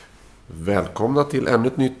Välkomna till ännu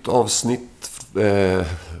ett nytt avsnitt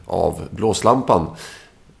av Blåslampan.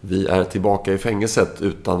 Vi är tillbaka i fängelset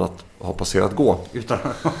utan att ha passerat gå.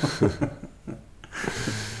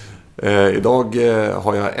 Idag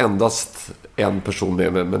har jag endast en person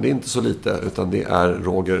med mig, men det är inte så lite, utan det är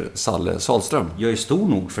Roger Salle Salström. Jag är stor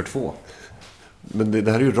nog för två. Men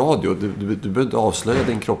det här är ju radio, du behöver inte avslöja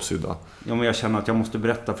din kroppshydda. Ja, men jag känner att jag måste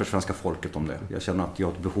berätta för svenska folket om det. Jag känner att jag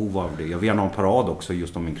har ett behov av det. Jag vill gärna ha en parad också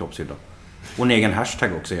just om min kroppshydda. Och en egen hashtag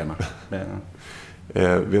också gärna.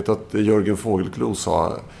 Vet att Jörgen Fågelklo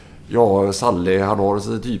sa: ja, Salle, han har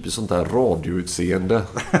så typiskt sånt där radioutseende.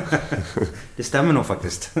 Det stämmer nog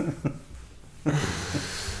faktiskt.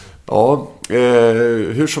 Ja,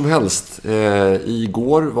 hur som helst.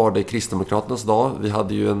 Igår var det Kristdemokraternas dag. Vi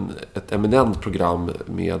hade ju ett eminent program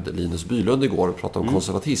med Linus Bylund igår och pratade om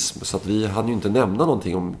konservatism. Så att vi hann ju inte nämna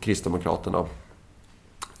någonting om Kristdemokraterna.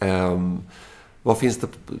 Vad finns det?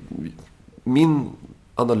 Min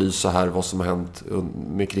analys så här, vad som har hänt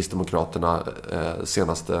med Kristdemokraterna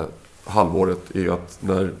senaste halvåret, är ju att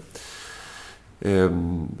när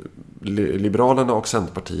Liberalerna och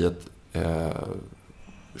Centerpartiet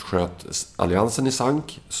sköt alliansen i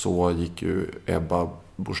sank, så gick ju Ebba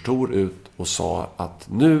Busch Thor ut och sa att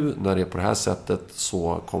nu när det är på det här sättet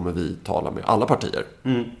så kommer vi tala med alla partier.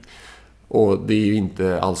 Och det är ju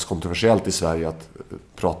inte alls kontroversiellt i Sverige att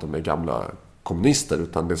prata med gamla kommunister,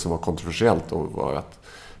 utan det som var kontroversiellt då var att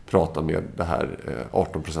prata med det här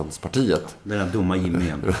 18%-partiet. Den där dumma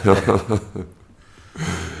Jimmien.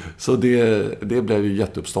 Så det blev ju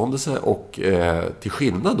jätteuppståndelse, och till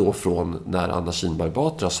skillnad då från när Anna Kinberg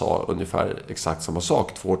Batra sa ungefär exakt samma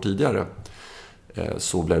sak 2 år tidigare,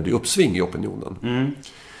 så blev det uppsving i opinionen.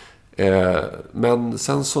 Men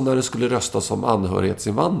sen så när det skulle röstas om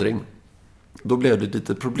anhörighetsinvandring, då blev det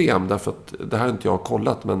lite problem, därför att det här har inte jag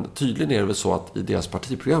kollat, men tydligen är det väl så att i deras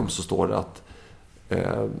partiprogram så står det att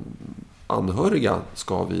anhöriga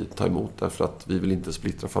ska vi ta emot därför att vi vill inte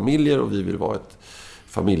splittra familjer och vi vill vara ett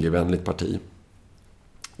familjevänligt parti.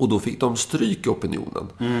 Och då fick de stryk i opinionen.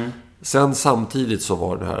 Sen samtidigt så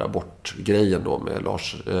var den här abortgrejen då med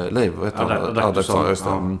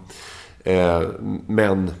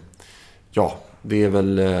men ja, det är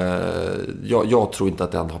väl jag tror inte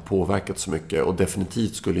att den har påverkat så mycket, och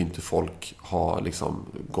definitivt skulle inte folk ha liksom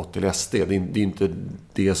gått till SD. Det är inte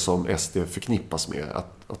det som SD förknippas med,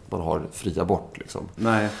 att man har fri abort liksom.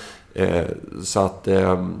 Nej. Så att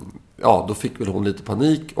ja, då fick väl hon lite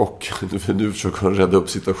panik, och nu försöker hon rädda upp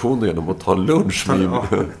situationen genom att ta lunch med.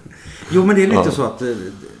 Jo, men det är lite så att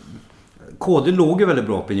KD låg i väldigt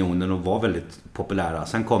bra opinionen och var väldigt populära.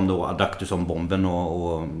 Sen kom då Adaktusson-bomben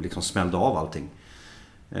och liksom smällde av allting.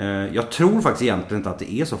 Jag tror faktiskt egentligen inte att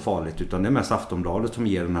det är så farligt, utan det är mest Aftonbladet som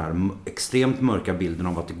ger den här extremt mörka bilden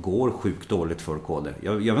av att det går sjukt dåligt för KD.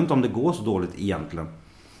 Jag vet inte om det går så dåligt egentligen.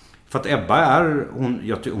 För att Ebba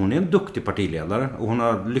hon är en duktig partiledare, och hon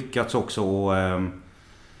har lyckats också, och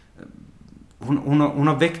hon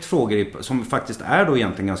har väckt frågor som faktiskt är då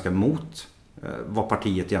egentligen ganska mot vad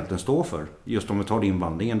partiet egentligen står för, just om vi tar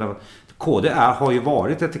invandringen. Där KD har ju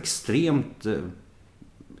varit ett extremt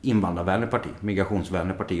invandrarvänligt parti,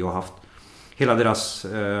 migrationsvänligt parti, och haft hela deras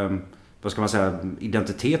vad ska man säga,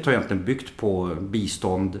 identitet har egentligen byggt på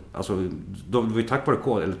bistånd. Alltså det var ju tack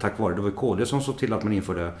vare det var KD som såg till att man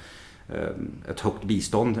införde ett högt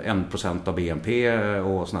bistånd, 1% av BNP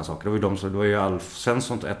och såna saker. Det var ju Alf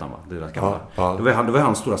Svensson ettan, va? Det där gamla. Det var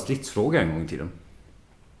hans stora stridsfråga en gång i tiden.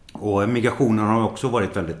 Och migrationen har också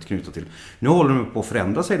varit väldigt knutna till. Nu håller de på att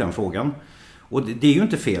förändra sig i den frågan. Och det är ju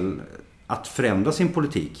inte fel att förändra sin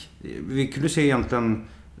politik. Vi kunde se egentligen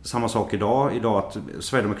samma sak idag att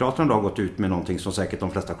Sverigedemokraterna har gått ut med någonting som säkert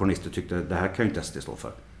de flesta journalister tyckte det här kan ju inte SD stå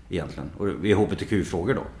för egentligen. Och det är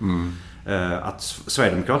HBTQ-frågor då. Att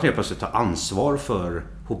Sverigedemokraterna helt plötsligt tar ansvar för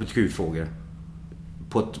HBTQ-frågor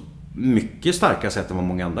på ett mycket starkare sätt än vad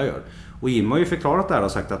många andra gör. Och Jim har ju förklarat det här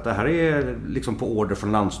och sagt att det här är liksom på order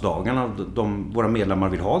från landsdagarna. Våra medlemmar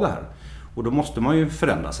vill ha det här. Och då måste man ju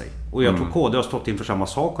förändra sig. Och jag tror KD har stått inför samma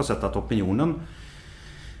sak och sett att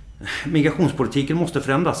migrationspolitiken måste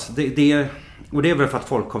förändras. Och det är väl för att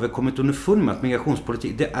folk har kommit underfund med att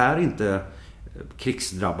migrationspolitik, det är inte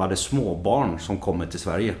krigsdrabbade småbarn som kommer till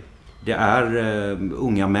Sverige. Det är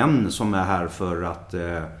unga män som är här för att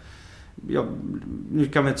nu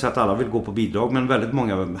kan vi inte säga att alla vill gå på bidrag, men väldigt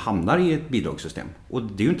många hamnar i ett bidragssystem. Och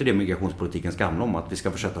det är ju inte det migrationspolitiken ska handla om, att vi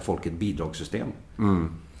ska försätta folk i ett bidragssystem.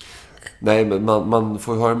 Nej, men man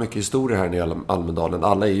får höra mycket historia här i Almedalen.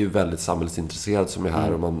 Alla är ju väldigt samhällsintresserade som är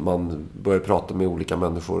här, och man börjar prata med olika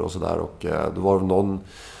människor och sådär. Och då var det någon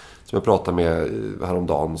som jag pratade med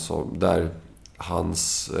häromdagen där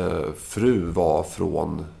hans fru var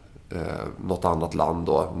från något annat land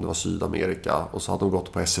då, det var Sydamerika, och så hade de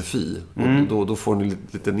gått på SFI. Och då får ni en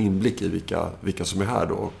liten inblick i vilka som är här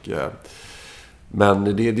då.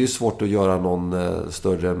 Men det är svårt att göra någon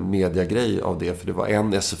större mediagrej av det, för det var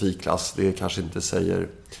en SFI-klass. Det kanske inte säger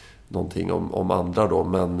någonting om andra då,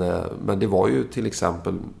 men det var ju till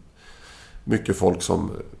exempel mycket folk som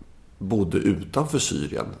bodde utanför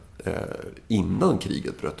Syrien innan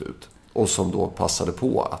kriget bröt ut. Och som då passade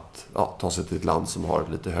på att ta sig till ett land som har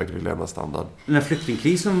lite högre levnadsstandard. När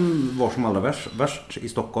flyktingkrisen var som allra värst i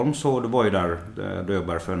Stockholm, så det var ju där då jag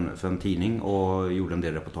jobbade för en tidning och gjorde en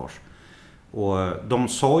del reportage. Och de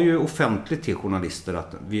sa ju offentligt till journalister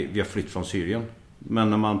att vi har flytt från Syrien. Men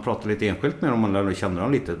när man pratade lite enskilt med dem och lärde känna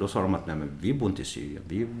dem lite, då sa de att nej, men vi bor inte i Syrien,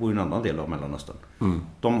 vi bor i en annan del av Mellanöstern.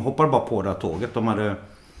 De hoppade bara på det här tåget. De hade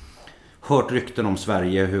hört rykten om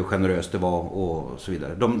Sverige, hur generöst det var och så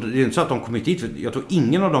vidare. Det är inte så att de kom hit. Jag tror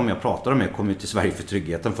ingen av dem jag pratade med kom ut till Sverige för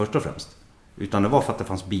tryggheten först och främst. Utan det var för att det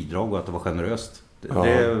fanns bidrag och att det var generöst.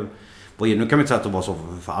 Nu kan vi inte säga att det var så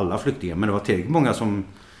för alla flyktingar, men det var tillräckligt många som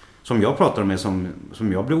jag pratade med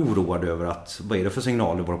som jag blev oroad över att vad är det för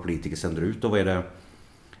signaler våra politiker sänder ut, och vad är det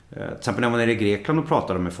till exempel när man är i Grekland och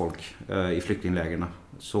pratade med folk i flyktinglägerna,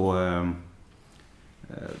 så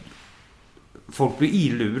folk blir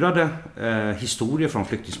ilurade historier från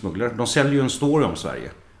flyktingsmugglare. De säljer ju en story om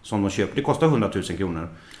Sverige som de köper. Det kostar 100 000 kronor.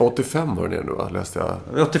 85 var det nu, va? Läste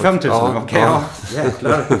jag. 85 000, okej.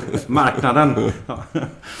 Jäklar. Marknaden. Ja.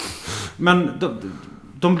 Men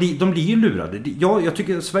de blir ju lurade. Jag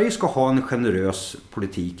tycker att Sverige ska ha en generös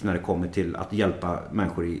politik när det kommer till att hjälpa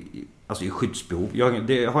människor i skyddsbehov.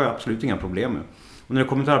 Det har jag absolut inga problem med. Och när det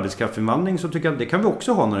kommer till arbetskraftsinvandring så tycker jag att det kan vi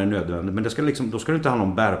också ha när det är nödvändigt. Men då ska det inte handla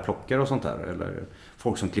om bärplockare och sånt där. Eller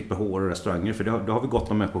folk som klipper hår och restauranger. För det har vi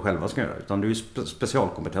gott om människor själva ska göra. Utan det är ju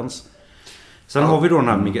specialkompetens. Sen har vi då den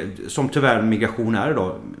här, som tyvärr migration är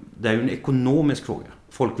idag. Det är ju en ekonomisk fråga.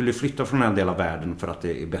 Folk vill ju flytta från en del av världen för att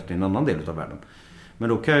det är bättre i en annan del av världen. Men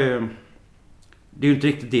då kan ju... Det är ju inte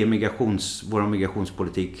riktigt det vår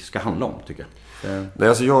migrationspolitik ska handla om, tycker jag. Nej,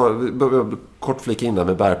 alltså jag kort flika in där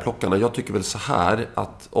med bärplockarna. Jag tycker väl så här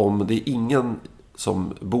att om det är ingen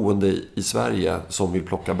som boende i Sverige som vill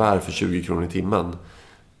plocka bär för 20 kronor i timmen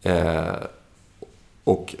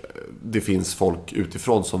och det finns folk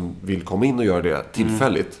utifrån som vill komma in och göra det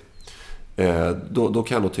tillfälligt, då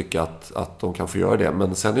kan jag nog tycka att de kan få göra det.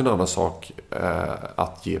 Men sen är en annan sak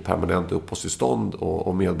att ge permanent uppehållstillstånd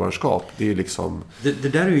och medborgarskap. Det är liksom... Det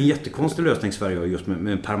där är ju en jättekonstig lösning i Sverige just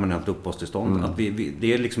med permanent uppehållstillstånd. Att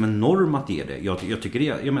det är liksom en norm att ge det. Jag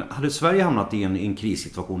tycker hade Sverige hamnat i en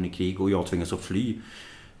krissituation i krig och jag tvingades att fly,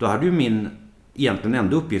 då hade ju min egentligen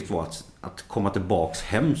enda uppgift var att komma tillbaks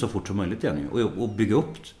hem så fort som möjligt igen och bygga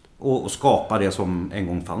upp och skapa det som en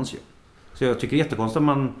gång fanns ju. Så jag tycker det är jättekonstigt att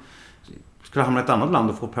man skulle hamna i ett annat land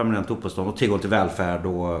och få permanent uppehållstillstånd och tillgång till välfärd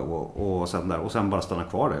och sen bara stanna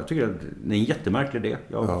kvar där. Jag tycker det är en jättemärklig idé.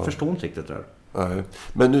 Jag förstår inte riktigt det där. Nej.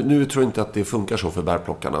 Men nu tror jag inte att det funkar så för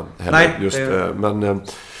bärplockarna heller. Nej, men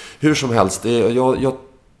hur som helst, jag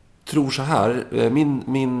tror så här.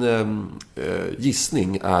 Min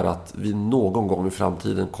gissning är att vi någon gång i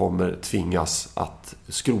framtiden kommer tvingas att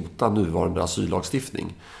skrota nuvarande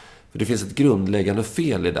asyllagstiftning. För det finns ett grundläggande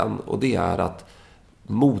fel i den, och det är att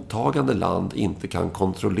mottagande land inte kan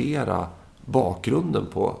kontrollera bakgrunden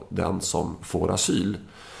på den som får asyl.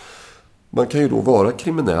 Man kan ju då vara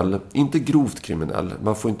kriminell, inte grovt kriminell.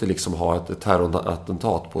 Man får inte liksom ha ett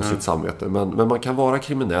terrorattentat på sitt samvete. Men man kan vara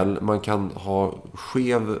kriminell, man kan ha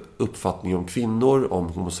skev uppfattning om kvinnor, om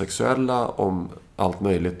homosexuella, om allt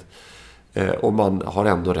möjligt. Och man har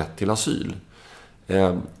ändå rätt till asyl.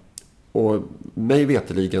 Och mig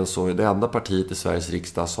veteligen så är det enda partiet i Sveriges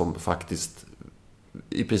riksdag som faktiskt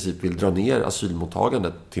i princip vill dra ner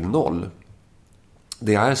asylmottagandet till 0.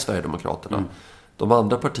 Det är Sverigedemokraterna. De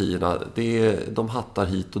andra partierna, de hattar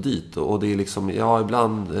hit och dit. Och det är liksom,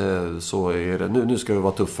 ibland så är det, nu ska vi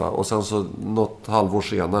vara tuffa. Och sen så något halvår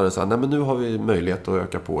senare så här, nej men nu har vi möjlighet att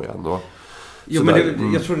öka på igen. Jo,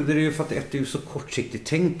 men jag tror det är ju för att det är så kortsiktigt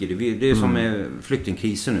tänker. Det är som med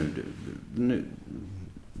flyktingkrisen nu.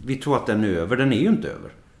 Vi tror att den är över, den är ju inte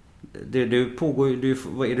över. Det pågår ju,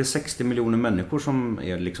 vad är det, 60 miljoner människor som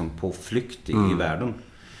är liksom på flykt i världen.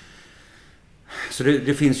 Så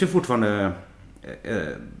det finns ju fortfarande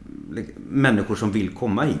människor som vill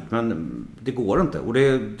komma hit, men det går inte. Och det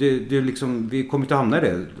är liksom, vi kommer inte hamna i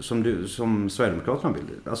det som Sverigedemokraterna vill.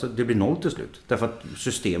 Alltså det blir 0 till slut. Därför att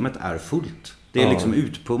systemet är fullt. Det är liksom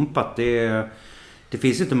utpumpat. Det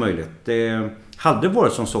finns inte möjlighet. Det hade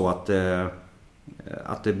varit som så att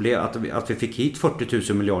att vi fick hit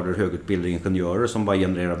 40 000 miljarder högutbildade ingenjörer som bara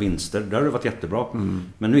genererar vinster. Det har varit jättebra.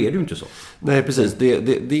 Men nu är det ju inte så. Nej, precis.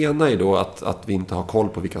 Det ena är då att vi inte har koll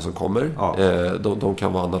på vilka som kommer. Ja. De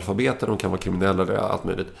kan vara analfabeter, de kan vara kriminella eller allt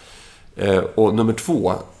möjligt. Och nummer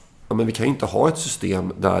 2, men vi kan inte ha ett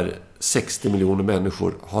system där 60 miljoner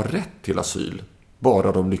människor har rätt till asyl.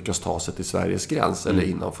 Bara de lyckas ta sig till Sveriges gräns eller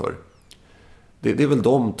innanför. Det är väl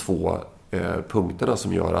de 2 punkterna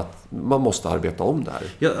som gör att man måste arbeta om det här.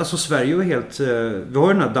 Ja, alltså Sverige är helt... Vi har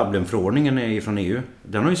ju den här Dublin-förordningen från EU.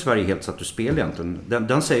 Den har ju Sverige helt satt ur spel egentligen.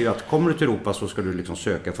 Den säger ju att kommer du till Europa så ska du liksom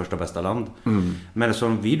söka första bästa land. Men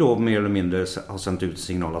som vi då mer eller mindre har sänt ut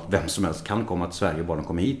signal att vem som helst kan komma till Sverige bara de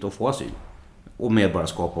kommer hit och få asyl. Och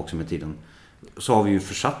medborgarskap också med tiden. Så har vi ju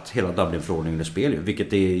försatt hela Dublin-förordningen i spel.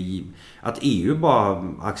 Vilket är att EU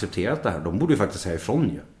bara accepterat det här. De borde ju faktiskt säga ifrån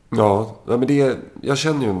ju. Ja, men jag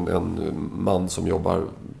känner ju en man som jobbar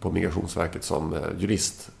på Migrationsverket som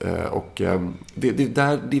jurist. Och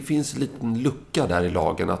det finns en liten lucka där i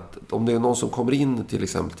lagen att om det är någon som kommer in till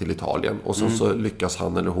exempel till Italien och så lyckas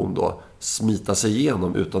han eller hon då smita sig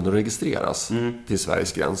igenom utan att registreras till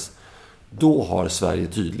Sveriges gräns. Då har Sverige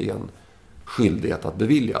tydligen skyldighet att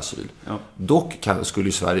bevilja asyl. Ja. Dock skulle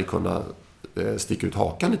ju Sverige kunna sticka ut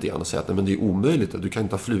hakan lite grann och säga att nej, men det är omöjligt, du kan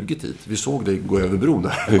inte ha flugit hit. Vi såg dig gå över bron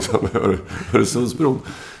där, liksom, Öresundsbron.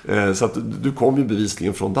 Så att du kom ju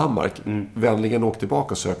bevisligen från Danmark. Vänligen åk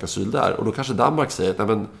tillbaka och sök asyl där. Och då kanske Danmark säger att nej,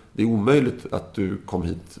 men det är omöjligt att du kom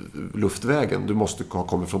hit luftvägen. Du måste ha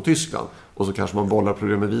kommit från Tyskland. Och så kanske man bollar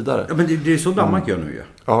problemet vidare. Ja, men det är så Danmark gör nu ju.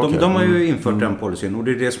 Ja, okay. De har ju infört den policyn. Och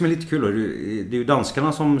det är det som är lite kul. Det är ju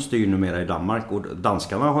danskarna som styr numera i Danmark. Och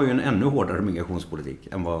danskarna har ju en ännu hårdare migrationspolitik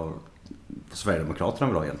än vad Sverigedemokraterna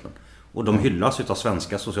vill ha egentligen. Och de hyllas utav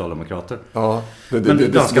svenska socialdemokrater. Ja,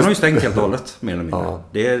 men danskarna har ju stängt helt och hållet, mer eller mindre.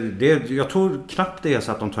 Ja. Jag tror knappt det är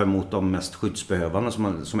så att de tar emot de mest skyddsbehövande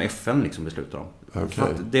som FN liksom beslutar om. Okay. För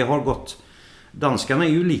att det har gått... Danskarna är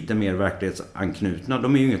ju lite mer verklighetsanknutna.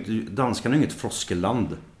 Danskarna är inget froskelland.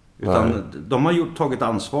 Utan de har tagit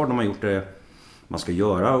ansvar, de har gjort det man ska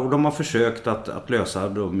göra. Och de har försökt att lösa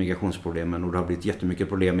migrationsproblemen. Och det har blivit jättemycket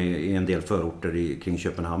problem i en del förorter kring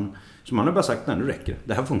Köpenhamn. Så man har bara sagt, nej nu räcker det.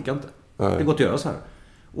 Det här funkar inte. Nej. Det går att göra så här.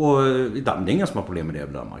 Och det är inga som har problem med det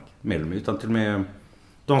i Danmark. Utan till och med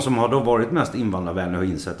de som har då varit mest invandrarvänliga har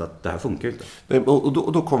insett att det här funkar inte. Nej,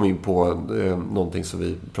 och då kom vi in på någonting som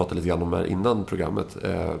vi pratade lite grann om här innan programmet.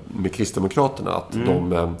 Med Kristdemokraterna. Att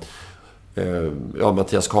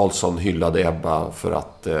Mattias Karlsson hyllade Ebba för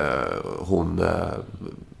att hon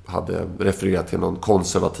hade refererat till någon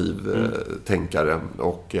konservativ tänkare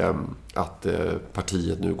och att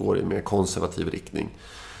partiet nu går i mer konservativ riktning.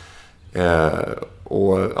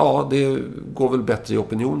 Och ja, det går väl bättre i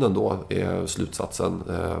opinionen då, är slutsatsen.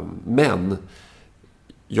 Men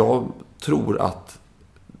jag tror att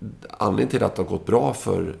anledningen till att det har gått bra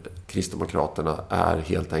för Kristdemokraterna är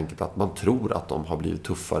helt enkelt att man tror att de har blivit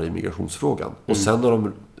tuffare i migrationsfrågan. Och sen när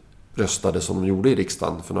de röstade som de gjorde i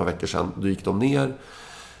riksdagen för några veckor sedan, då gick de ner.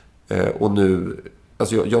 Och nu,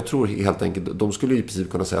 alltså jag tror helt enkelt, de skulle i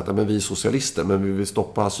princip kunna säga att men vi är socialister, men vi vill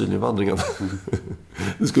stoppa asylinvandringen.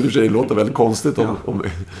 Det skulle i sig låta väldigt konstigt om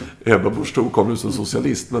Ebba Busch Thor kom ut som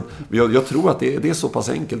socialist. Men jag tror att det är så pass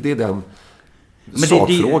enkelt, det är den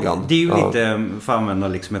sakfrågan. Det är ju lite, för att använda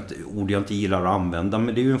liksom ett ord jag inte gillar att använda,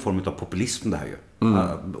 men det är ju en form av populism det här ju.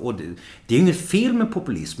 Och det är ju inget fel med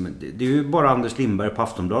populism. Det är ju bara Anders Lindberg på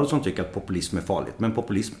Aftonbladet som tycker att populism är farligt. Men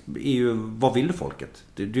populism är ju, vad vill folket?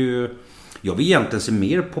 Jag vill egentligen se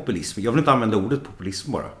mer populism. Jag vill inte använda ordet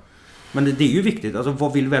populism bara. Men det är ju viktigt, alltså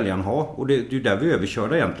vad vill väljaren ha? Och det är ju där vi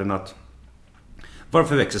överkörda egentligen att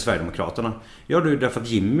varför växer Sverigedemokraterna? Ja, det är därför att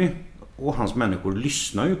Jimmy och hans människor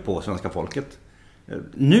lyssnar ju på svenska folket.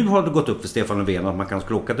 Nu har det gått upp för Stefan Löfven att man kan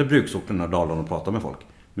åka till bruksorterna Dalarna och prata med folk.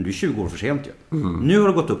 Men det är 20 år för sent ju. Nu har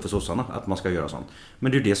det gått upp för sossarna att man ska göra sånt.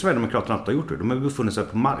 Men det är det Sverigedemokraterna inte har gjort. De har befunnit sig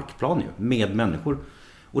på markplan ju, med människor.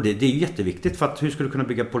 Och det är ju jätteviktigt, för att hur ska du kunna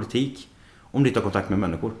bygga politik om du inte har kontakt med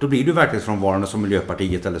människor? Då blir du verkligen frånvarande som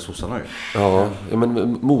Miljöpartiet eller sossarna ju. Ja,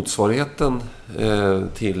 men motsvarigheten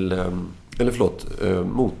till...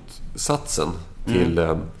 motsatsen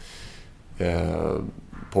till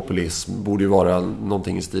populism borde ju vara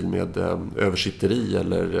någonting i stil med översitteri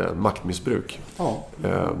eller maktmissbruk. Ja.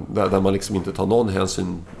 Där man liksom inte tar någon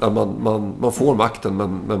hänsyn. Där man får makten,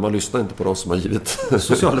 men man lyssnar inte på de som har givit.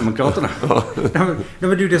 Socialdemokraterna. Ja. Men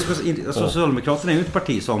det är det som, Socialdemokraterna är ju ett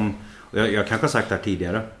parti som, jag kanske har sagt det här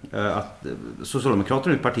tidigare, att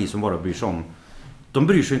Socialdemokraterna är ett parti som bara bryr sig om, de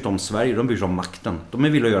bryr sig inte om Sverige, de bryr sig om makten. De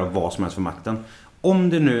vill göra vad som helst för makten. Om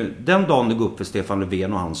det nu, den dagen det går upp för Stefan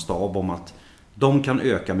Löfven och hans stab om att De kan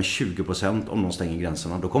öka med 20% om de stänger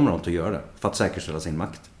gränserna. Då kommer de att göra det för att säkerställa sin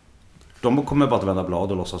makt. De kommer bara att vända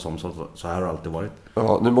blad och låtsas som så här har det alltid varit.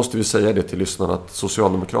 Ja, nu måste vi säga det till lyssnarna att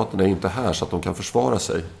Socialdemokraterna är inte här så att de kan försvara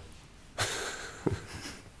sig.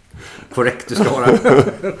 Korrekt, du ska vara.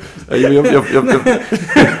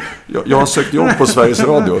 Jag har sökt jobb på Sveriges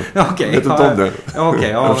Radio. Okay, vet inte om det.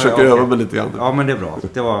 Jag försöker öva mig lite grann. Ja, men det är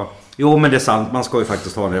bra. Jo, men det är sant. Man ska ju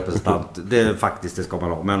faktiskt ha en representant. Det ska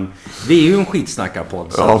man ha. Men vi är ju en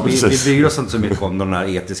skitsnackarpodd. Så vi bryr oss inte så mycket om de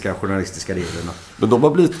här etiska journalistiska reglerna.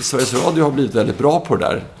 Men Sveriges Radio har blivit väldigt bra på det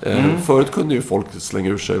där. Förut kunde ju folk slänga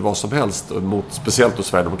ur sig vad som helst mot speciellt hos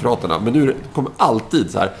Sverigedemokraterna. Men nu kommer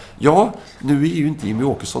alltid så här. Ja, nu är ju inte Jimmy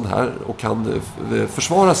Åkesson här och kan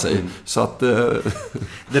försvara sig. Så att...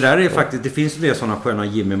 Det där är faktiskt... Det finns ju sådana sköna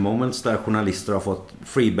Jimmy moments där journalister har fått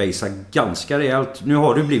freebasea ganska rejält. Nu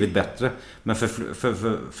har det blivit bättre. Men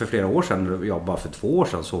för flera år sedan, bara för 2 år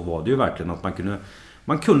sedan, så var det ju verkligen att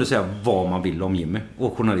man kunde säga vad man ville om Jimmy.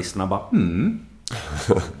 Och journalisterna bara,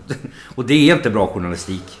 Och det är inte bra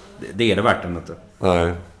journalistik. Det är det verkligen inte.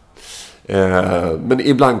 Nej. Men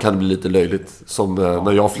ibland kan det bli lite löjligt. Som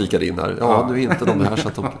när jag flikade in här. Ja, nu är inte de här så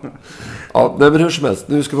att de... Ja, men hur som helst.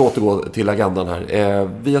 Nu ska vi återgå till agendan här.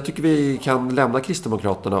 Jag tycker vi kan lämna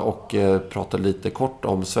Kristdemokraterna och prata lite kort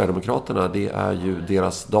om Sverigedemokraterna. Det är ju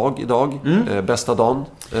deras dag idag. Bästa dagen.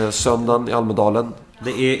 Söndagen i Almedalen.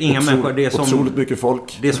 Det är inga människor. Det är som, otroligt mycket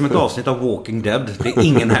folk. Det är som ett avsnitt av Walking Dead. Det är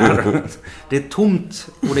ingen här. Det är tomt.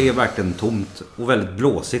 Och det är verkligen tomt. Och väldigt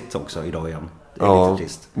blåsigt också idag igen. Det är lite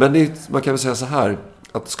trist. Men man kan väl säga så här.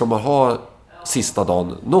 Att ska man ha sista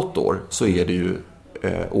dagen något år så är det ju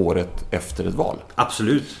året efter ett val.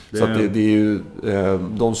 Absolut. Så att det är ju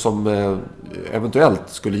de som eventuellt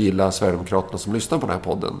skulle gilla Sverigedemokraterna som lyssnar på den här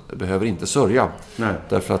podden behöver inte sörja. Nej.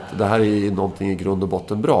 Därför att det här är någonting i grund och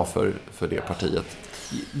botten bra för det partiet.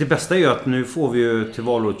 Det bästa är ju att nu får vi ju till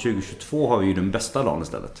valåret 2022 har vi ju den bästa dagen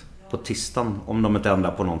istället. På tisdagen, om de inte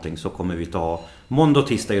ändrar på någonting, så kommer vi ta... Måndag och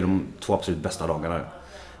tisdag är de 2 absolut bästa dagarna.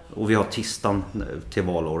 Och vi har tisdagen till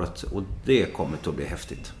valåret. Och det kommer att bli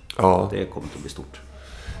häftigt. Ja. Det kommer att bli stort.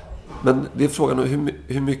 Men det är frågan om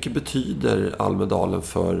hur mycket betyder Almedalen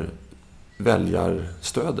för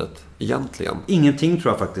väljarstödet egentligen? Ingenting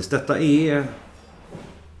tror jag faktiskt. Detta är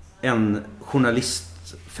en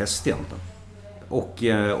journalistfest egentligen. Och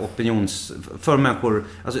opinions... För människor...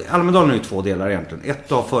 Alltså Almedalen är ju 2 delar egentligen.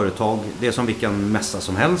 Ett av företag, det är som vilken mässa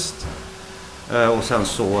som helst. Och sen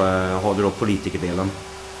så har du då politikerdelen.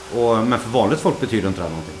 Men för vanligt folk betyder inte det här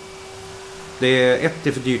någonting. Det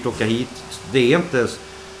är för dyrt att åka hit. Det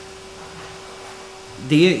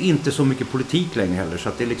är inte så mycket politik längre heller. Så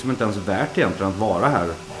att det är liksom inte ens värt egentligen att vara här.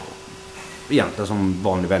 Egentligen som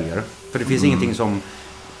vanlig väljare. För det finns ingenting som...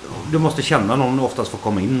 Du måste känna någon oftast för att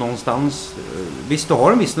komma in någonstans. Visst, du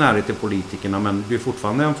har en viss närhet till politikerna, men du är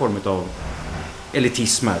fortfarande en form av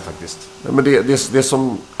elitism här faktiskt. Ja, men det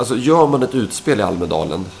som... Alltså, gör man ett utspel i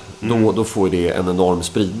Almedalen, då får det en enorm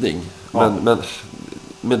spridning. Ja. Men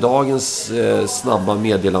med dagens snabba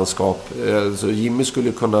medielandskap så Jimmy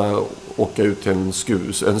skulle kunna åka ut till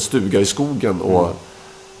en stuga i skogen och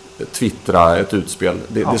twittra ett utspel.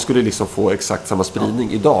 Det skulle liksom få exakt samma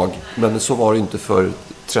spridning idag. Men så var det inte för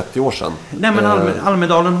 30 år sedan. Nej, men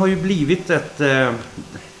Almedalen har ju blivit ett...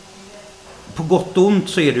 På gott och ont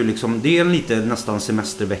så är det ju liksom... Det är en lite nästan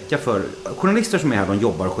semestervecka för... Journalister som är här, de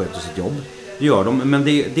jobbar och sköter sitt jobb. Det gör de. Men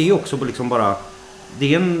det är också liksom bara...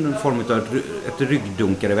 Det är en form av ett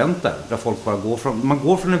ryggdunkar-event där folk bara man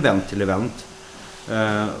går från event till event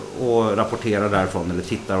och rapporterar därifrån eller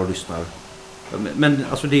tittar och lyssnar. Men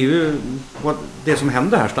alltså det är ju det som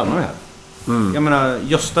händer här stannar här. Jag menar,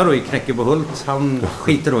 Gösta då i Knäckebohult, han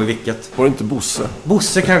skiter då i vilket. Var det inte Bosse?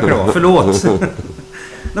 Bosse kanske då, förlåt.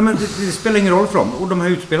 Nej, men det spelar ingen roll för dem. Och de här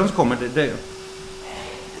utspelen som kommer,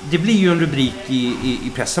 det blir ju en rubrik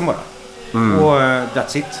i pressen bara. Och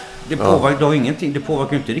that's it. Det påverkar ingenting. Det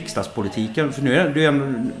påverkar ju inte riksdagspolitiken. För nu är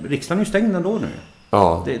riksdagen är ju stängd ändå nu.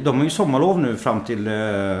 Ja. De har ju sommarlov nu fram till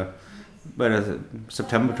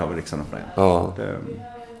september tar vi riksdagen på det. Ja.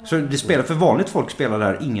 Så det spelar för vanligt folk spelar det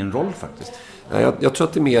här ingen roll faktiskt. Jag tror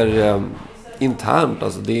att det är mer internt.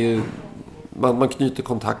 Alltså det är, man knyter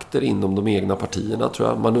kontakter inom de egna partierna, tror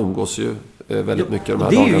jag. Man umgås ju väldigt mycket de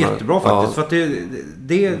här dagarna. Det är ju jättebra faktiskt. För att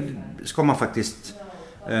det ska man faktiskt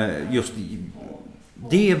just...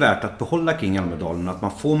 Det är värt att behålla kring Almedalen, att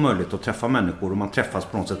man får möjlighet att träffa människor och man träffas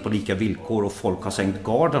på något sätt på lika villkor och folk har sänkt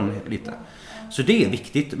garden lite. Så det är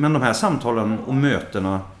viktigt, men de här samtalen och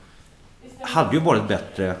mötena hade ju varit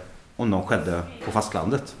bättre om de skedde på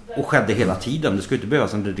fastlandet och skedde hela tiden. Det skulle inte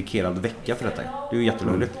behövas en dedikerad vecka för detta. Det är ju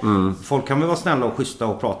jättelöjligt. Folk kan väl vara snälla och schyssta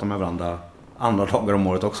och prata med varandra andra dagar om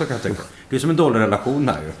året också, kan jag tänka. Det är som en dålig relation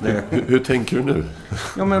här ju. Hur tänker du nu?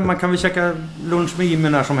 Ja, men man kan väl käka lunch med Jimmy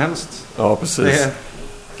när som helst. Ja, precis.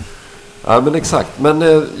 Ja, men exakt.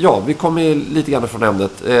 Men ja, vi kommer ju lite grann från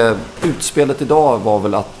ämnet. Utspelet idag var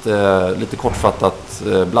väl att, lite kortfattat,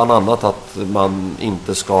 bland annat att man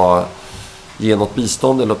inte ska ge något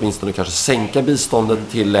bistånd, eller åtminstone kanske sänka biståndet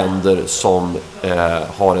till länder som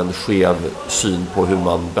har en skev syn på hur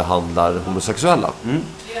man behandlar homosexuella.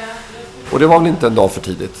 Och det var väl inte en dag för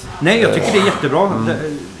tidigt? Nej, jag tycker det är jättebra.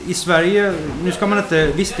 I Sverige, nu ska man inte...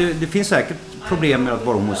 Visst, det finns säkert problem med att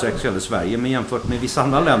vara homosexuell i Sverige, men jämfört med vissa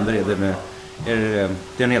andra länder är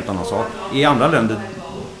det en helt annan sak. I andra länder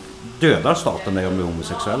dödar staten när jag blir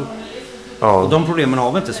homosexuell. Ja. Och de problemen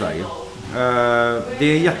har vi inte i Sverige. Det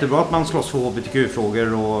är jättebra att man slåss för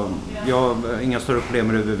hbtq-frågor och jag har inga större problem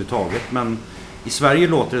med det överhuvudtaget, men i Sverige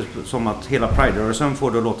låter det som att hela Pride-rörelsen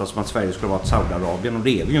får det låta som att Sverige skulle vara ett Saudiarabien, och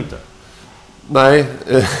det är vi ju inte. Nej.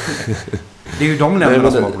 Det är ju de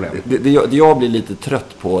länderna som har problem. Det jag blir lite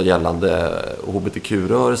trött på gällande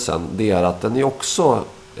hbtq-rörelsen, det är att den är också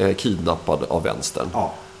kidnappad av vänstern.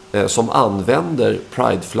 Ja. Som använder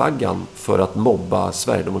Pride-flaggan för att mobba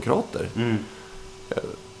Sverigedemokrater.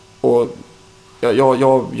 Och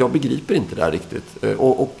jag begriper inte det här riktigt.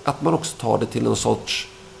 Och att man också tar det till en sorts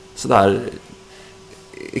sådär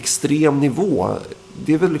extrem nivå.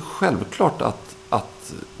 Det är väl självklart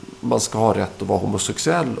att man ska ha rätt att vara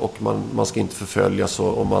homosexuell, och man ska inte förföljas,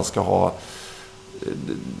 och man ska ha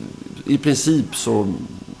i princip så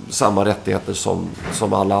samma rättigheter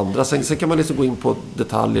som alla andra. Sen kan man liksom gå in på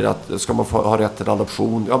detaljer, att ska man ha rätt till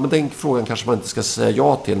adoption? Ja, men den frågan kanske man inte ska säga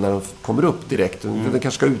ja till när den kommer upp direkt. Den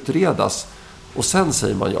kanske ska utredas och sen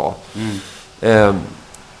säger man ja.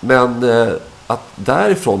 Men att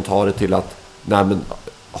därifrån ta det till att nej, men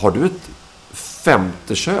har du ett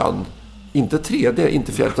femte kön, inte tredje,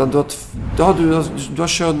 inte fjärde, utan du har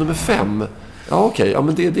kön nummer 5. Ja, okej. Ja,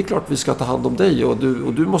 men det är klart vi ska ta hand om dig, och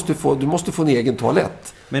du måste få en egen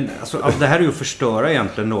toalett. Men alltså, det här är ju att förstöra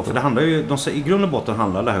egentligen då, för det handlar ju, i grund och botten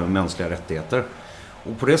handlar det här om mänskliga rättigheter.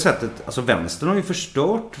 Och på det sättet, alltså vänstern har ju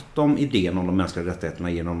förstört de idéerna om de mänskliga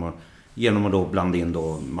rättigheterna genom att då blanda in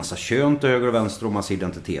då massa kön till höger och vänster och massa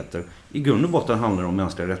identiteter. I grund och botten handlar det om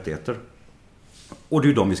mänskliga rättigheter. Och det är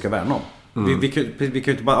ju de vi ska värna om. Vi kan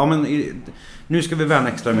ju inte bara, nu ska vi värna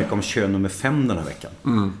extra mycket om kön nummer 5 den här veckan.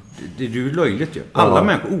 Det är ju löjligt ju. Alla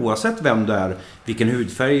människor, oavsett vem du är, vilken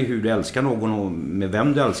hudfärg, hur du älskar någon och med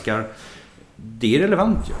vem du älskar, det är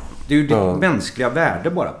relevant ju. Det är ju ditt mänskliga värde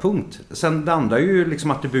bara, punkt. Sen det andra är ju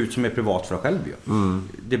liksom attribut som är privat för dig själv ju.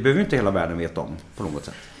 Det behöver ju inte hela världen veta om på något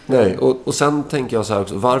sätt. Nej, och sen tänker jag så här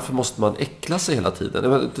också, varför måste man äckla sig hela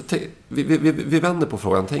tiden? Vi vänder på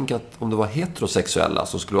frågan. Tänk att om det var heterosexuella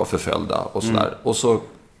som skulle vara förföljda och sådär, och så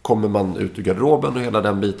kommer man ut ur garderoben och hela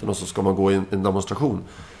den biten, och så ska man gå i en demonstration.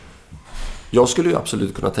 Jag skulle ju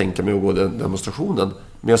absolut kunna tänka mig att gå den demonstrationen,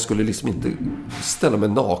 men jag skulle liksom inte ställa mig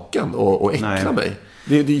naken och äckla mig.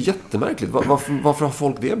 Det är jättemärkligt. Varför har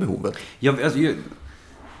folk det behovet?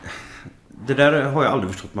 Det där har jag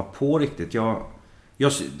aldrig förstått mig på riktigt.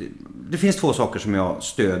 Det finns 2 saker som jag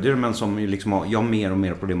stödjer, men som liksom jag har mer och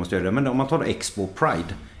mer problem att stödja. Men om man tar Expo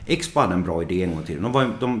Pride. Expo hade en bra idé en gång till.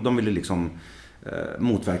 De ville liksom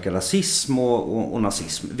motverka rasism och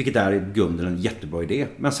nazism, vilket är i grunden en jättebra idé.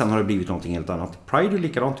 Men sen har det blivit någonting helt annat. Pride är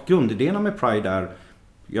likadant. Grundidéerna med Pride är,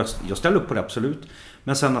 jag ställer upp på det absolut.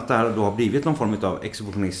 Men sen att det här då har blivit någon form av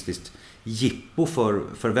exhibitionistiskt jippo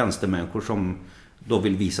för vänstermänniskor som då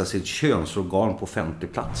vill visa sitt könsorgan på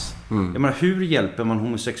offentlig plats. Jag menar, hur hjälper man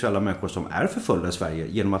homosexuella människor som är förföljda i Sverige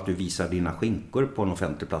genom att du visar dina skinkor på en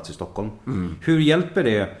offentlig plats i Stockholm? Hur hjälper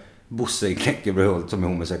det Bosse i Knäckebröd som är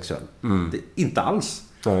homosexuell? Inte alls.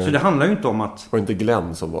 Nej. Så det handlar ju inte om att... Och inte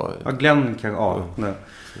Glenn som var... Ja, Glenn kan... Ja, nej.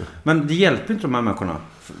 Men det hjälper inte de här människorna.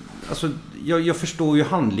 Alltså, jag förstår ju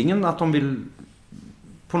handlingen att de vill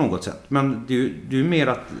på något sätt. Men det är ju mer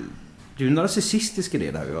att... Det är ju narcissistisk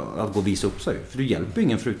idé där, att gå och visa upp sig. För du hjälper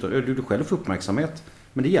ingen förutom... Du själv får uppmärksamhet.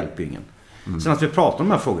 Men det hjälper ju ingen. Sen att vi pratar om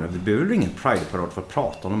de här frågorna. Vi behöver ingen Pride-parad för att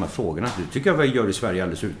prata om de här frågorna. Det tycker jag vi gör i Sverige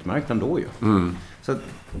alldeles utmärkt ändå ju. Så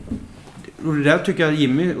och det där tycker jag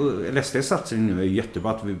Jimmy och LSDs satsning nu är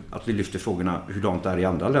jättebra, att vi lyfter frågorna hurdant det är i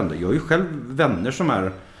andra länder. Jag har ju själv vänner som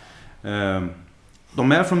är...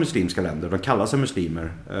 de är från muslimska länder, de kallar sig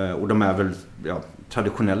muslimer, och de är väl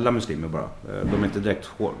traditionella muslimer bara. De är inte direkt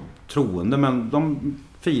troende, men de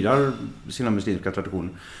firar sina muslimska traditioner,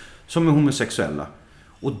 som är homosexuella.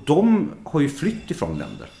 Och de har ju flytt ifrån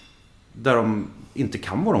länder där de inte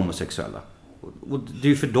kan vara homosexuella. Och det är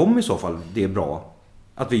ju för dem i så fall det är bra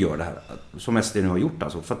att vi gör det här, som SD nu har gjort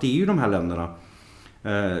alltså. För att det är ju de här länderna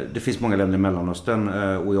Det finns många länder i Mellanöstern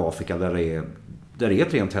och i Afrika där det är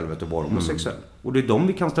ett rent helvete att vara homosexuell. Och det är de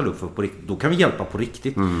vi kan ställa upp för på riktigt. Då kan vi hjälpa på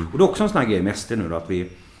riktigt. Och det är också en sån här grej med SD nu då, att vi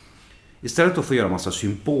istället för att göra massa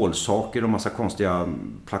symbolsaker och massa konstiga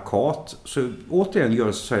plakat, så återigen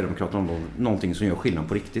gör Sverigedemokraterna någonting som gör skillnad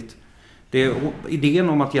på riktigt. Det är idén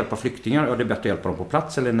om att hjälpa flyktingar, det är bättre att hjälpa dem på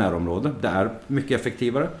plats eller i närområde. Det är mycket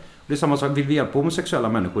effektivare. Det är samma sak, vill vi hjälpa homosexuella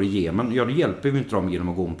människor i Jemen, då hjälper vi inte dem genom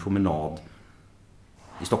att gå en promenad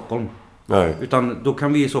i Stockholm. Nej. Utan då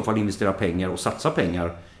kan vi i så fall investera pengar och satsa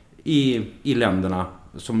pengar i länderna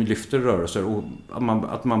som lyfter rörelser, och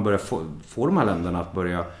att man börjar få de här länderna att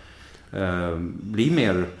börja bli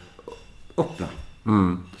mer öppna.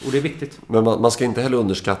 Och det är viktigt. Men man ska inte heller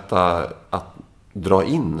underskatta att dra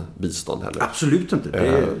in bistånd heller. Absolut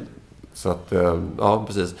inte. Så att, ja,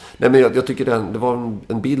 precis. Nej, men jag tycker det var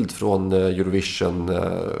en bild från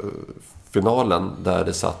Eurovision-finalen där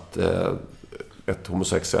det satt ett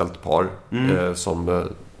homosexuellt par som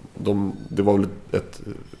det var väl ett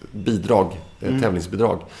bidrag, ett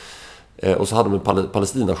tävlingsbidrag. Och så hade de en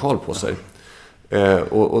Palestinasjal på sig.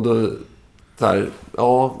 Och då där,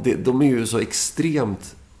 ja, de är ju så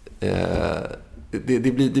extremt det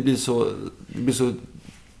blir så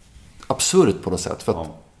absurt på något sätt, för att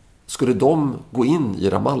skulle de gå in i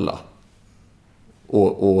Ramallah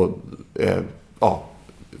och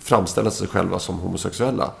framställa sig själva som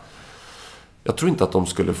homosexuella, jag tror inte att de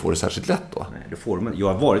skulle få det särskilt lätt då. Nej, det får de.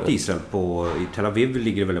 Jag har varit i Israel, i Tel Aviv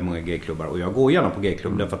ligger det väldigt många gayklubbar, och jag går gärna på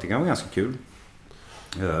gayklubb därför att det kan vara ganska kul.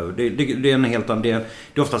 Det är en helt annan, det är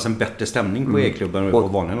oftast en bättre stämning på gayklubbar än på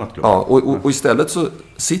vanliga nattklubbar. Ja, och istället så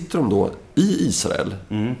sitter de då i Israel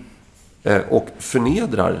och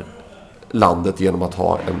förnedrar landet genom att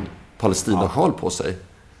ha en Palestinasjal på sig.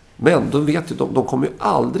 Men de vet ju, de kommer ju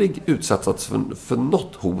aldrig utsättas för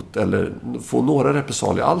något hot eller få några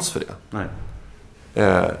repressalier alls för det. Nej.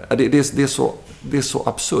 Det är så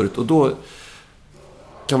absurt. Och då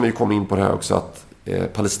kan vi ju komma in på det här också, att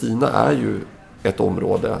Palestina är ju ett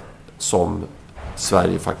område som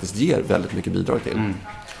Sverige faktiskt ger väldigt mycket bidrag till.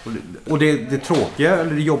 Och det tråkiga,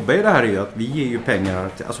 eller det jobbiga i det här är ju att vi ger ju pengar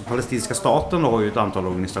till, alltså palestinska staten har ju ett antal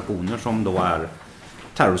organisationer som då är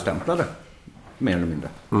terrorstämplade, mer eller mindre.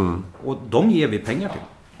 Och de ger vi pengar till.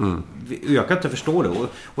 Jag kan inte förstå det.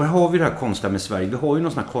 Och här har vi det här konstiga med Sverige. Vi har ju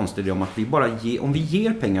någon sån här konstig idé om att om vi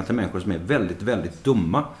ger pengar till människor som är väldigt, väldigt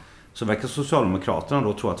dumma, så verkar Socialdemokraterna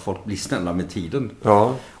då tro att folk blir snälla med tiden.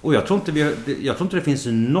 Ja. Och jag tror inte det finns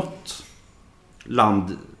något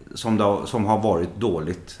land som har varit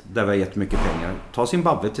dåligt där vi har gett mycket pengar. Ta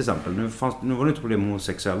Zimbabwe till exempel. Nu var det inte problem med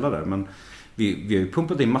homosexuella där, men vi har ju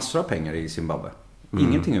pumpat in massor av pengar i Zimbabwe.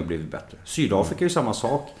 Ingenting har blivit bättre. Sydafrika är ju samma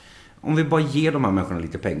sak. Om vi bara ger de här människorna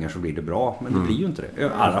lite pengar så blir det bra. Men det blir ju inte det.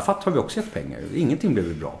 Arafat har vi också gett pengar. Ingenting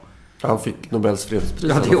blev bra. Han fick Nobels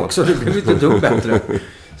fredspris. Ja, det också. Det blev inte dugg bättre.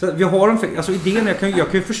 Så vi har idén, jag kan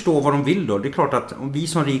ju förstå vad de vill då. Det är klart att om vi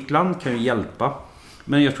som rikt land kan ju hjälpa.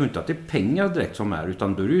 Men jag tror inte att det är pengar direkt som är.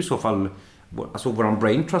 Utan då är det ju i så fall våran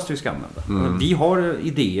brain trust vi ska använda. Vi har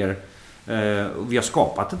idéer. Vi har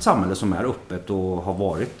skapat ett samhälle som är öppet och har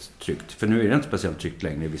varit tryggt. För nu är det inte speciellt tryggt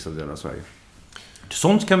längre i vissa delar av Sverige.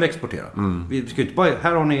 Sånt kan vi exportera. Vi ska inte bara,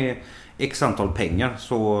 här har ni x antal pengar,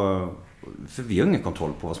 för vi har ingen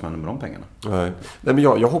kontroll på vad som händer med de pengarna. Nej, men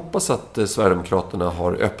jag hoppas att Sverigedemokraterna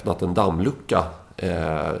har öppnat en dammlucka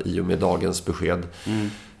i och med dagens besked.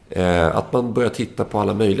 Att man börjar titta på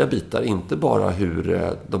alla möjliga bitar, inte bara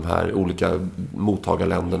hur de här olika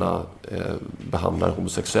mottagarländerna behandlar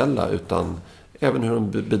homosexuella, utan även hur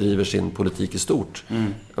de bedriver sin politik i stort.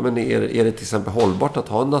 Ja, men är det till exempel hållbart att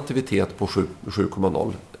ha en nativitet på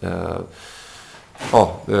 7,0?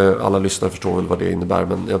 Alla lyssnare förstår väl vad det innebär,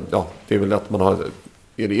 men det är väl att man har...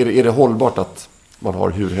 Är det hållbart att man har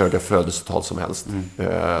hur höga födelsetal som helst?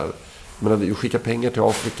 Men att skicka pengar till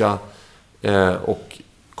Afrika och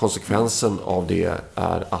konsekvensen av det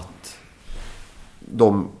är att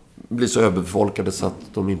de blir så överbefolkade så att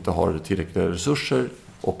de inte har tillräckliga resurser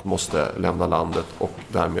och måste lämna landet, och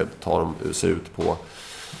därmed tar de sig ut på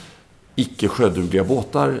icke sjödugliga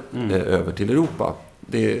båtar över till Europa.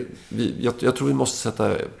 Jag tror vi måste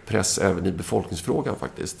sätta press även i befolkningsfrågan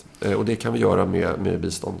faktiskt. Och det kan vi göra med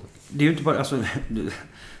bistånd. Det är ju inte bara...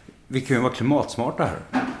 vi kan ju vara klimatsmarta här.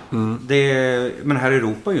 Men här i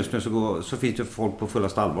Europa just nu så finns det folk på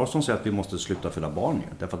fullaste allvar som säger att vi måste sluta föda barn.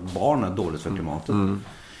 Därför att barn är dåligt för klimatet.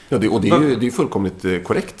 Ja, det är ju fullkomligt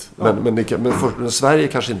korrekt. Ja. Men Sverige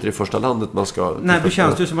kanske inte är det första landet man ska... Nej, det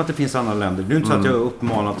känns ju som att det finns andra länder. Det är inte så att jag har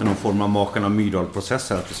uppmanat till någon form av makarna Myrdal-process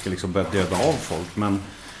här, att vi ska liksom börja döda av folk. Men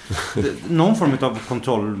Någon form av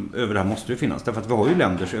kontroll över det här måste ju finnas. Därför att vi har ju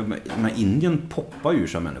länder, men Indien poppar ju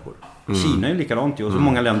sig människor. Kina är likadant ju, och så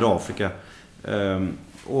många länder i Afrika.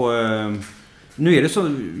 Nu är det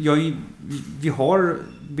så, vi har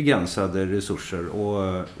begränsade resurser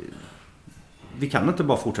och vi kan inte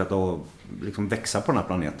bara fortsätta att liksom växa på den här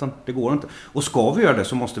planeten. Det går inte. Och ska vi göra det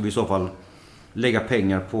så måste vi i så fall lägga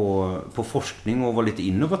pengar på forskning och vara lite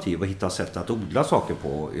innovativa och hitta sätt att odla saker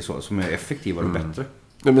på som är effektivare och bättre.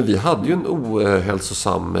 Nej, men vi hade ju en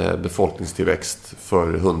ohälsosam befolkningstillväxt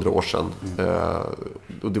för 100 år sedan.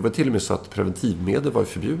 Och det var till och med så att preventivmedel var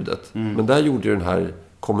förbjudet. Men där gjorde ju den här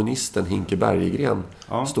kommunisten Hinke Bergegren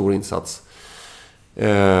stor insats.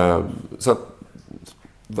 Så att,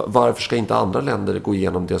 varför ska inte andra länder gå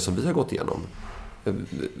igenom det som vi har gått igenom?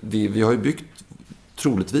 Vi har ju byggt,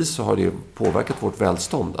 troligtvis så har det påverkat vårt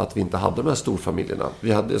välstånd att vi inte hade de här storfamiljerna.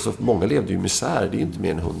 Många levde ju i misär, det är inte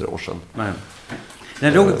mer än 100 år sedan. Nej,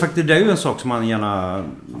 det är ju en sak som man gärna...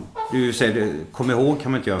 Du säger, kom ihåg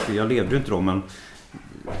kan man inte göra, för jag levde ju inte då, men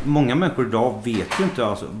många människor idag vet ju inte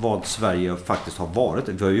alltså vad Sverige faktiskt har varit.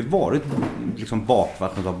 Vi har ju varit liksom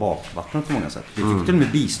bakvattnet av bakvattnet på många sätt. Vi fick till och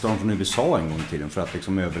med bistånd från USA en gång i tiden för att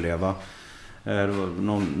liksom överleva.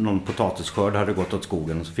 Någon potatisskörd hade gått åt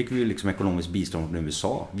skogen och så fick vi liksom ekonomiskt bistånd från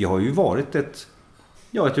USA. Vi har ju varit ett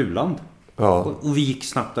u-land. Ja. Och vi gick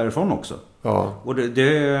snabbt därifrån också. Ja. Och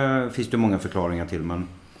det finns det många förklaringar till, men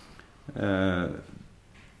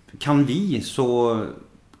kan vi så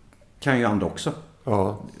kan ju andra också.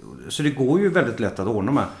 Ja. Så det går ju väldigt lätt att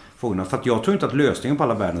ordna de här frågorna. För att jag tror inte att lösningen på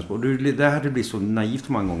alla världens problem, det här blir så naivt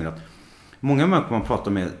många gånger att många människor man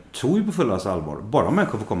pratar med tror ju på fullaste allvar. Bara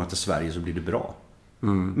människor får komma till Sverige så blir det bra.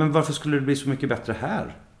 Men varför skulle det bli så mycket bättre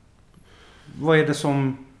här? Vad är det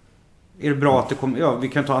som... Är det bra att det kommer... Ja, vi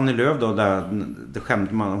kan ta Annie Lööf då. Där det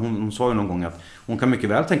skämt man, hon sa ju någon gång att hon kan mycket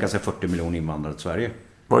väl tänka sig 40 miljoner invandrare till Sverige.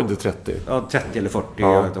 Var det inte 30? Ja, 30 eller 40.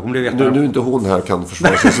 Ja. Hon blev nu är inte hon här kan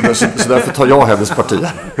försvara sig, så därför tar jag hennes parti.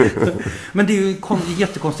 Men det är ju en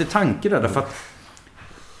jättekonstig tanke där, därför att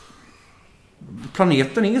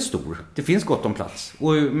planeten är stor. Det finns gott om plats.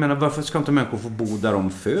 Och jag menar, varför ska inte människor få bo där de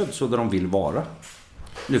föds och där de vill vara?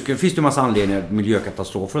 Nu finns det en massa anledningar,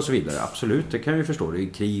 miljökatastrofer och så vidare. Absolut, det kan jag ju förstå. Det är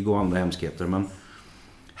krig och andra hemskheter. Men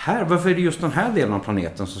varför är det just den här delen av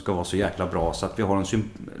planeten som ska vara så jäkla bra så att vi har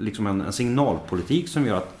en signalpolitik som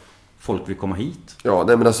gör att folk vill komma hit? Ja,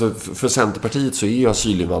 nej, men alltså för Centerpartiet så är ju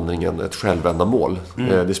asylinvandringen ett självändamål.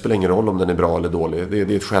 Det spelar ingen roll om den är bra eller dålig. Det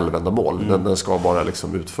är ett självändamål. Den ska bara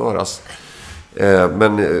liksom utföras.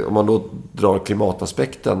 Men om man då drar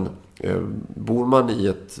klimataspekten, bor man i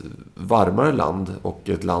ett varmare land och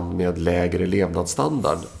ett land med lägre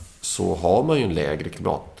levnadsstandard så har man ju en lägre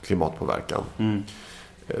klimatpåverkan.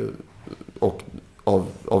 Och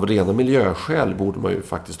av rena miljöskäl borde man ju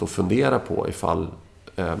faktiskt då fundera på ifall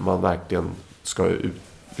man verkligen ska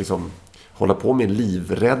liksom hålla på med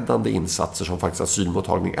livräddande insatser som faktiskt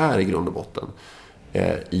asylmottagning är i grund och botten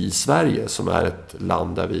i Sverige, som är ett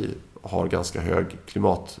land där vi har ganska hög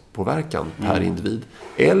klimatpåverkan per individ.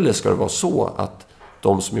 Eller ska det vara så att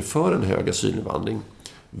de som är för en hög asylinvandring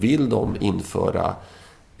vill de införa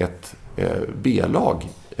ett B-lag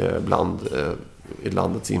bland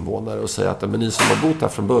landets invånare och säga att men ni som har bott här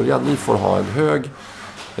från början, ni får ha en hög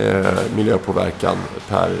miljöpåverkan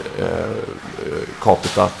per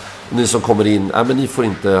capita. Ni som kommer in, men ni får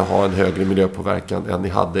inte ha en högre miljöpåverkan än ni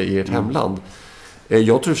hade i ert hemland.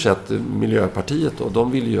 Jag tror att Miljöpartiet då,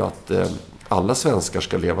 de vill ju att alla svenskar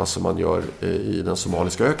ska leva som man gör i den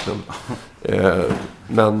somaliska öknen.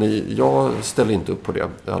 Men jag ställer inte upp på det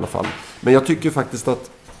i alla fall. Men jag tycker faktiskt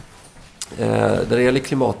att när det gäller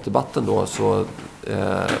klimatdebatten då, så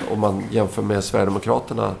om man jämför med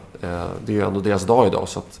Sverigedemokraterna, det är ju ändå deras dag idag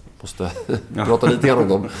så att måste prata lite grann om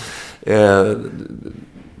dem.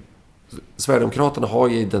 Sverigedemokraterna har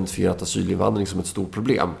ju identifierat asylinvandring som ett stort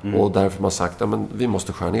problem och därför har man sagt att vi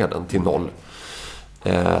måste skära ner den till 0.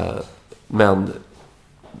 Men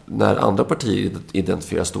när andra partier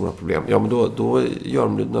identifierar stora problem, då gör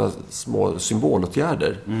de några små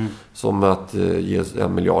symbolåtgärder som att ge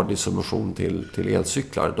 1 miljard i subvention till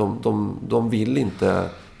elcyklar. De vill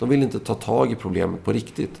inte ta tag i problemet på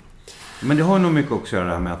riktigt. Men det har nog mycket också att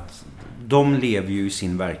göra med att de lever ju i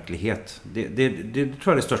sin verklighet. Det tror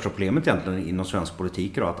jag är det största problemet egentligen inom svensk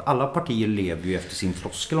politik idag. Att alla partier lever ju efter sin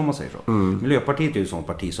floskel, om man säger så. Miljöpartiet är ju ett sånt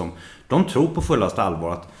parti som de tror på fullaste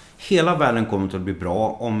allvar att hela världen kommer att bli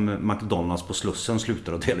bra om McDonalds på Slussen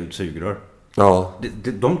slutar att dela ut sugrör. Ja.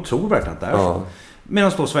 De tror verkligen att det är så.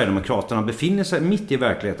 Medan då Sverigedemokraterna befinner sig mitt i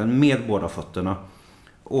verkligheten med båda fötterna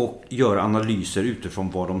och gör analyser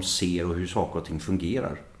utifrån vad de ser och hur saker och ting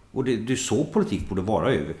fungerar. Och det är så politik borde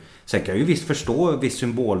vara ju. Sen kan jag ju visst förstå viss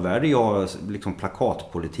symbolvärde i liksom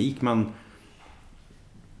plakatpolitik, men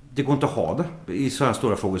det går inte att ha det i så här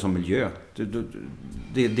stora frågor som miljö.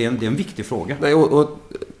 Det är en viktig fråga. Nej, och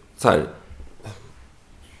så här,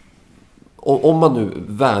 om man nu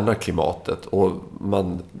värnar klimatet och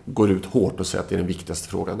man går ut hårt och säger att det är den viktigaste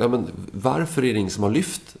frågan. Ja, men varför är det ingen som har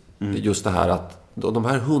lyft just det här att de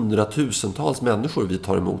här 100,000-tals människor vi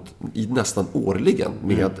tar emot i nästan årligen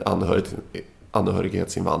med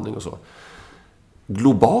anhörighetsinvandring och så.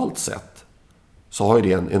 Globalt sett så har ju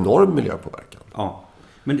det en enorm miljöpåverkan. Ja,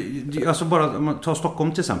 men alltså bara om man tar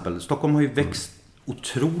Stockholm till exempel. Stockholm har ju växt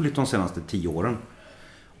otroligt de senaste 10 åren.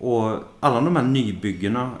 Och alla de här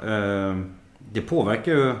nybyggena, det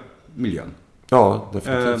påverkar ju miljön. Ja,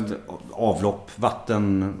 definitivt. Avlopp,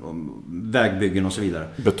 vatten, vägbyggen och så vidare.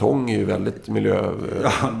 Betong är ju väldigt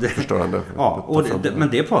miljöförstörande. Men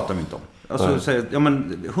det pratar vi inte om. Alltså,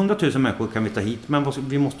 100 000 människor kan vi ta hit, men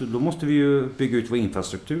då måste vi ju bygga ut vår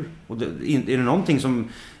infrastruktur. Och är det någonting som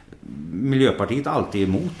Miljöpartiet alltid är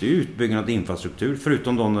emot, det är utbyggnad av infrastruktur.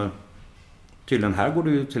 Förutom de, tydligen här går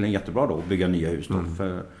det ju till en jättebra då att bygga nya hus då.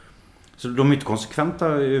 Så de är inte konsekventa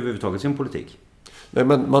överhuvudtaget i sin politik. Nej,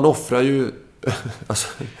 men man offrar ju alltså,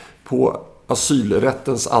 på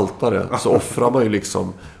asylrättens altare så offrar man ju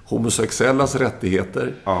liksom homosexuellas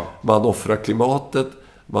rättigheter. Ja. Man offrar klimatet,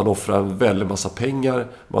 man offrar en väldig massa pengar,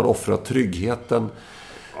 man offrar tryggheten,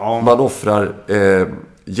 man offrar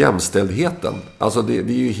jämställdheten. Alltså det är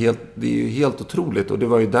ju helt otroligt, och det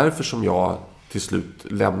var ju därför som jag till slut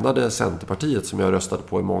lämnade Centerpartiet som jag röstade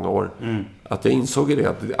på i många år. Att jag insåg det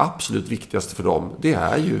att det absolut viktigaste för dem, det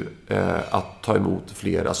är ju att ta emot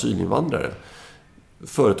fler asylinvandrare.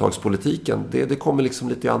 Företagspolitiken, det kommer liksom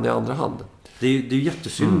lite grann i andra hand. Det är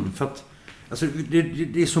jättesynd för att alltså,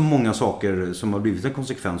 det är så många saker som har blivit en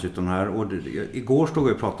konsekvens utan det här. Och igår stod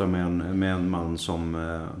jag och pratade med en man som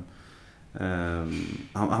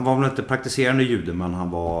han var väl inte praktiserande jude, men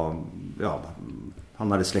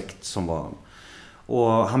han hade släkt som var.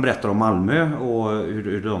 Och han berättar om Malmö och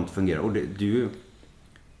hur det fungerar. Och det är ju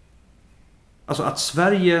alltså att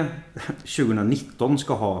Sverige 2019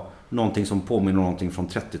 ska ha någonting som påminner om någonting från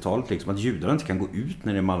 30-talet, liksom att judar inte kan gå ut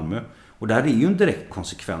när det är Malmö. Och det här är ju en direkt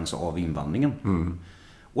konsekvens av invandringen.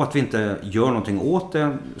 Och att vi inte gör någonting åt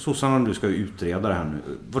det. Sossarna nu ska utreda det här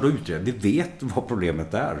nu. Vadå utreda? Vi vet vad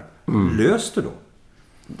problemet är. Lös det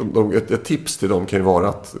då. Ett tips till dem kan ju vara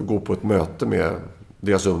att gå på ett möte med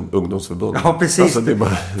deras ungdomsförbund. Ja, precis. Alltså, det bara...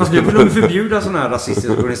 Fast nu vill de förbjuda sådana här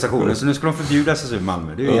rasistiska organisationer. Så nu ska de förbjuda SSU i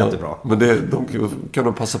Malmö. Det är ju jättebra. Men kan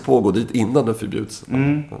de passa på att gå dit innan det förbjuds.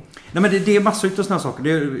 Nej, men det är massor av sådana saker.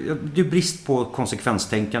 Det är brist på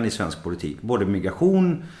konsekvenstänkande i svensk politik. Både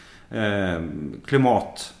migration,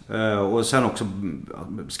 klimat och sen också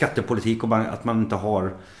skattepolitik. Och att man inte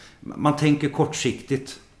har... Man tänker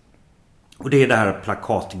kortsiktigt. Och det är det här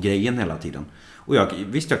plakatgrejen hela tiden. Och jag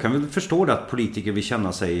kan väl förstå det att politiker vill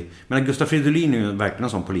känna sig... Men Gustaf Fridolin är ju verkligen en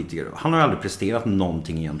sån politiker. Han har ju aldrig presterat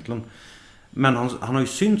någonting egentligen. Men han har ju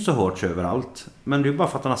synts och hörts överallt. Men det är bara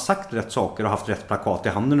för att han har sagt rätt saker och haft rätt plakat i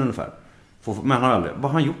handen ungefär. Men han har aldrig...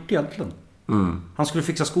 Vad har han gjort egentligen? Han skulle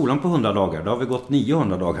fixa skolan på 100 dagar. Det har vi gått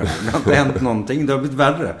 900 dagar. Det har inte hänt någonting. Det har blivit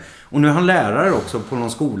värre. Och nu är han lärare också på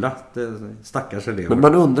någon skola. Stackars elever. Men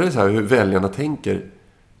man undrar ju så här hur väljarna tänker...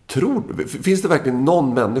 Finns det verkligen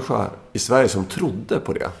någon människa i Sverige som trodde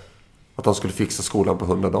på det? Att han skulle fixa skolan på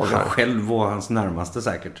 100 dagar? Han själv och hans närmaste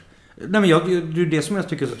säkert. Nej, men det är det som jag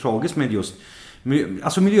tycker är så tragiskt med just...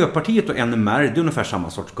 Alltså Miljöpartiet och NMR, det är ungefär samma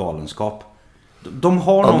sorts galenskap. De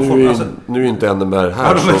har någon form... Alltså, nu är inte NMR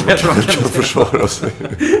här så de kan försvara sig.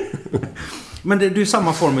 Men det är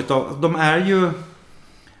samma form av... De är ju...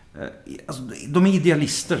 Alltså, de är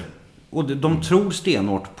idealister. Och de tror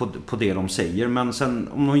stenhårt på det de säger. Men sen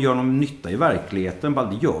om de gör någon nytta i verkligheten,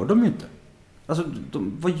 det gör de ju inte. Alltså,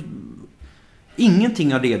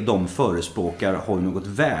 ingenting av det de förespråkar har ju något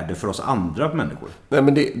värde för oss andra människor. Nej,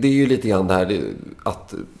 men det är ju lite grann det här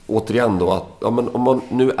att, återigen då, att om man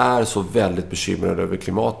nu är så väldigt bekymrad över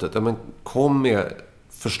klimatet, kom med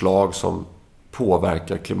förslag som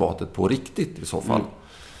påverkar klimatet på riktigt i så fall.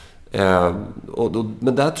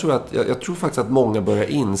 Men där tror jag tror faktiskt att många börjar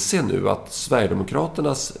inse nu att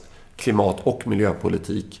Sverigedemokraternas klimat- och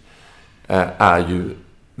miljöpolitik är ju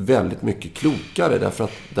väldigt mycket klokare, därför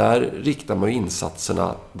att där riktar man ju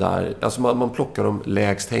insatserna där, alltså man plockar de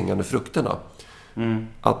lägst hängande frukterna.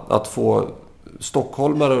 Att få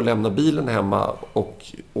stockholmare att lämna bilen hemma och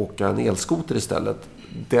åka en elskoter istället,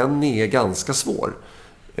 den är ganska svår.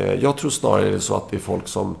 Jag tror snarare det är så att det är folk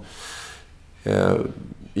som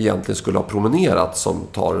egentligen skulle ha promenerat som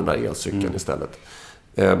tar den där elcykeln istället.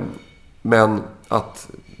 Men att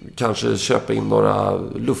kanske köpa in några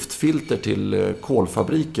luftfilter till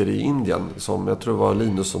kolfabriker i Indien. Som jag tror var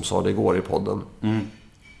Linus som sa det igår i podden.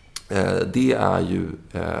 Det är ju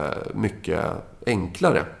mycket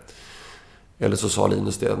enklare. Eller så sa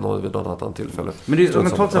Linus det vid något annat tillfälle. Men det är, om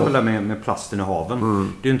man tar till exempel det med plasten i haven.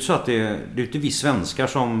 Det är ju inte så att det är inte vi svenskar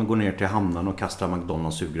som går ner till hamnen och kastar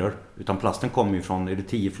McDonalds-sugrör. Utan plasten kommer ju från, är det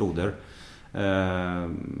 10 floder?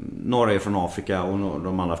 Några är från Afrika och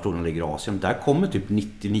de andra floderna ligger i Asien. Där kommer typ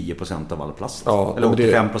 99% av all plast. Ja, eller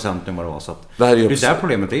 85% än vad det var. Så att det är där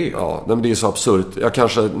problemet är ju. Ja, men det är så absurt. Jag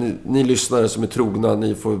kanske, ni lyssnare som är trogna,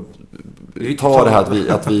 ni får ta det här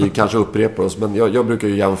att vi kanske upprepar oss. Men jag brukar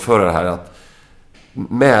ju jämföra det här att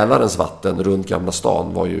Mälarens vatten runt Gamla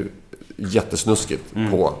stan var ju jättesnuskigt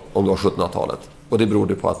på, om det var 1700-talet. Och det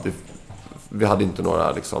berodde på att vi hade inte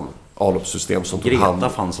några liksom avloppssystem som tog hand. Greta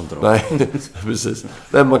fanns inte då. Nej, precis.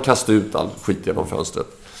 Men man kastade ut all skit genom fönstret.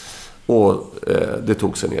 Och det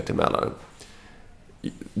tog sig ner till Mälaren.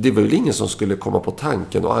 Det var väl ingen som skulle komma på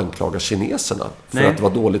tanken och anklaga kineserna för att det var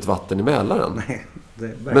dåligt vatten i Mälaren. Nej, det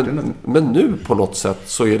är verkligen inte. Men nu på något sätt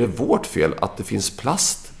så är det vårt fel att det finns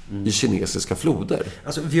plast i kinesiska floder.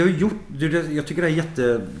 Alltså vi har gjort, jag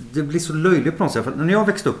tycker det blir så löjligt på något sätt. För när jag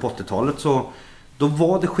växte upp på 80-talet så då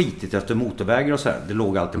var det skitigt efter motorvägar och så här. Det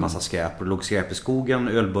låg alltid massa skräp och det låg skräp i skogen,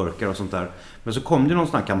 ölburkar och sånt där. Men så kom det någon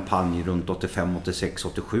sån här kampanj runt 85, 86,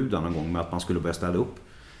 87 någon gång med att man skulle börja ställa upp.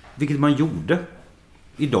 Vilket man gjorde.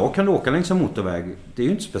 Idag kan du åka längs en motorväg. Det är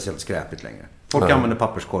ju inte speciellt skräpigt längre. Folk använder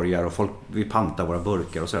papperskorgar och folk vill panta våra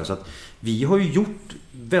burkar och så där. Så att vi har ju gjort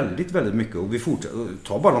väldigt, väldigt mycket och vi fortsätter.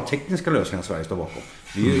 Ta bara de tekniska lösningarna Sverige står bakom.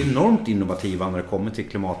 Vi är ju enormt innovativa när det kommer till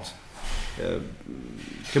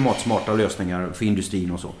klimatsmarta lösningar för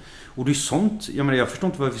industrin och så. Och det är sånt, jag förstår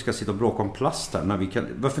inte varför vi ska sitta och bråka om plast där.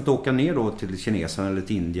 Varför inte åka ner då till kineserna eller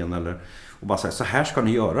till Indien och bara säga så här ska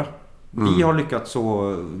ni göra. Vi har lyckats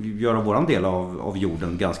göra våran del av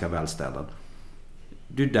jorden ganska välstädad.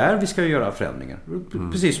 Det är där vi ska göra förändringar.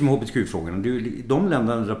 Precis som HBTQ-frågorna. Det är de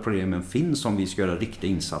länderna där problemen finns som vi ska göra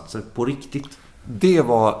riktiga insatser på riktigt. Det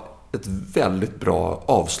var ett väldigt bra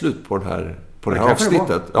avslut på det här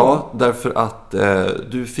avsnittet. Ja, därför att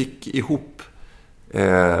du fick ihop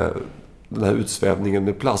den här utsvävningen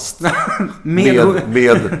med plast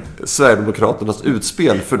med Sverigedemokraternas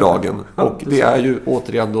utspel för dagen. Och det är ju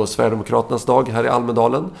återigen då Sverigedemokraternas dag här i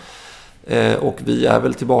Almedalen. Och vi är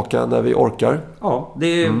väl tillbaka när vi orkar. Ja,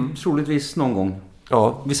 det är troligtvis någon gång.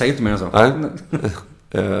 Ja. Vi säger inte mer än så. Nej.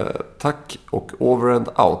 Tack och over and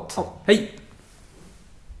out. Hej!